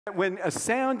When a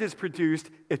sound is produced,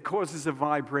 it causes a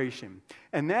vibration.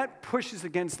 And that pushes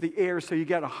against the air, so you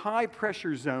get a high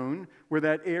pressure zone where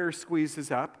that air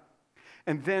squeezes up,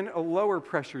 and then a lower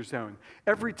pressure zone.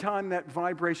 Every time that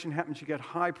vibration happens, you get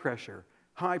high pressure,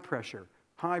 high pressure,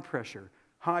 high pressure,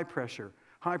 high pressure,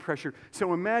 high pressure.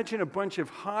 So imagine a bunch of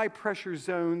high pressure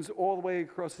zones all the way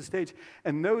across the stage,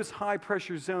 and those high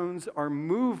pressure zones are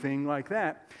moving like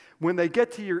that. When they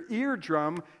get to your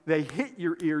eardrum, they hit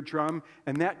your eardrum,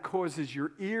 and that causes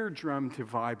your eardrum to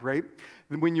vibrate.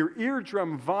 When your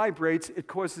eardrum vibrates, it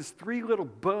causes 3 little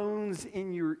bones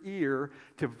in your ear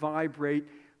to vibrate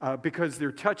because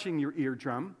they're touching your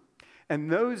eardrum.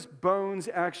 And those bones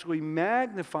actually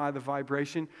magnify the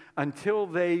vibration until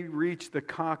they reach the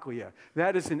cochlea.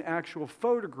 That is an actual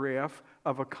photograph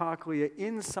of a cochlea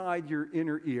inside your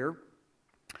inner ear.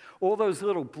 All those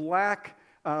little black,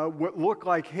 what look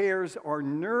like hairs are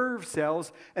nerve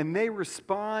cells, and they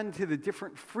respond to the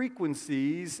different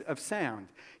frequencies of sound.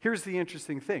 Here's the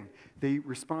interesting thing. They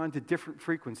respond to different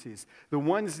frequencies. The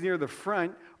ones near the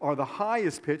front are the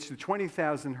highest pitch, the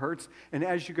 20,000 hertz, and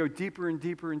as you go deeper and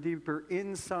deeper and deeper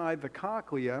inside the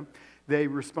cochlea, they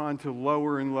respond to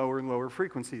lower and lower and lower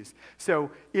frequencies.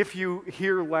 So if you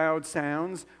hear loud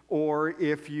sounds, or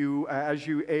if you, as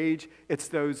you age, it's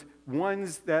those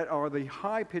ones that are the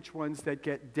high-pitched ones that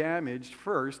get damaged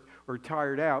first or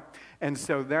tired out. And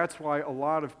so that's why a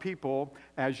lot of people,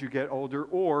 as you get older,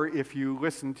 or if you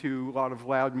listen to a lot of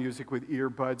loud music with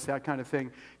earbuds, that kind of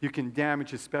thing, you can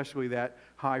damage especially that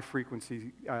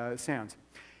high-frequency sounds.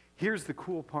 Here's the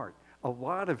cool part. A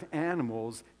lot of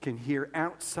animals can hear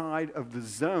outside of the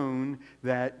zone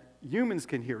that humans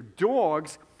can hear.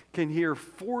 Dogs can hear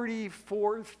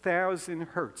 44,000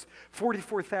 hertz,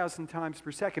 44,000 times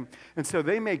per second. And so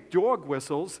they make dog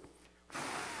whistles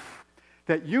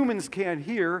that humans can't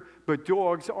hear, but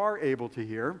dogs are able to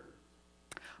hear.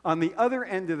 On the other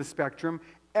end of the spectrum,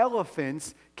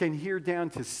 elephants can hear down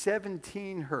to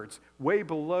 17 hertz, way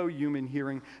below human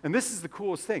hearing. And this is the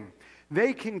coolest thing.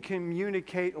 They can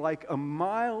communicate like a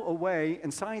mile away,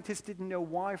 and scientists didn't know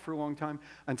why for a long time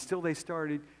until they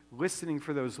started listening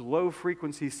for those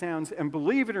low-frequency sounds. And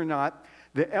believe it or not,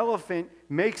 the elephant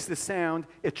makes the sound,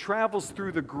 it travels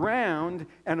through the ground,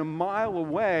 and a mile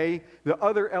away, the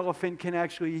other elephant can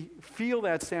actually feel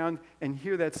that sound and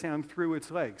hear that sound through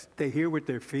its legs. They hear with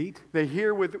their feet? They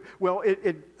hear with, well,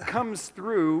 it comes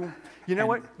through. You know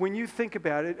what? When you think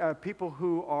about it, people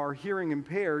who are hearing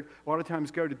impaired a lot of times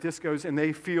go to discos and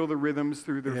they feel the rhythms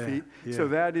through their feet. Yeah. So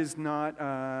that is not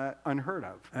unheard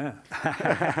of.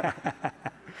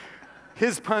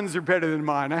 His puns are better than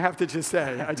mine, I have to just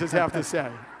say. I just have to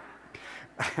say.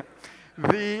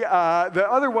 The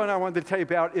other one I wanted to tell you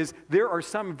about is there are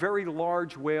some very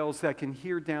large whales that can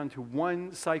hear down to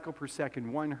 1 cycle per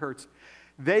second, 1 hertz.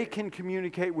 They can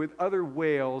communicate with other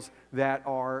whales that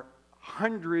are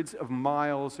hundreds of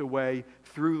miles away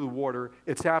through the water.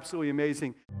 It's absolutely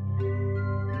amazing.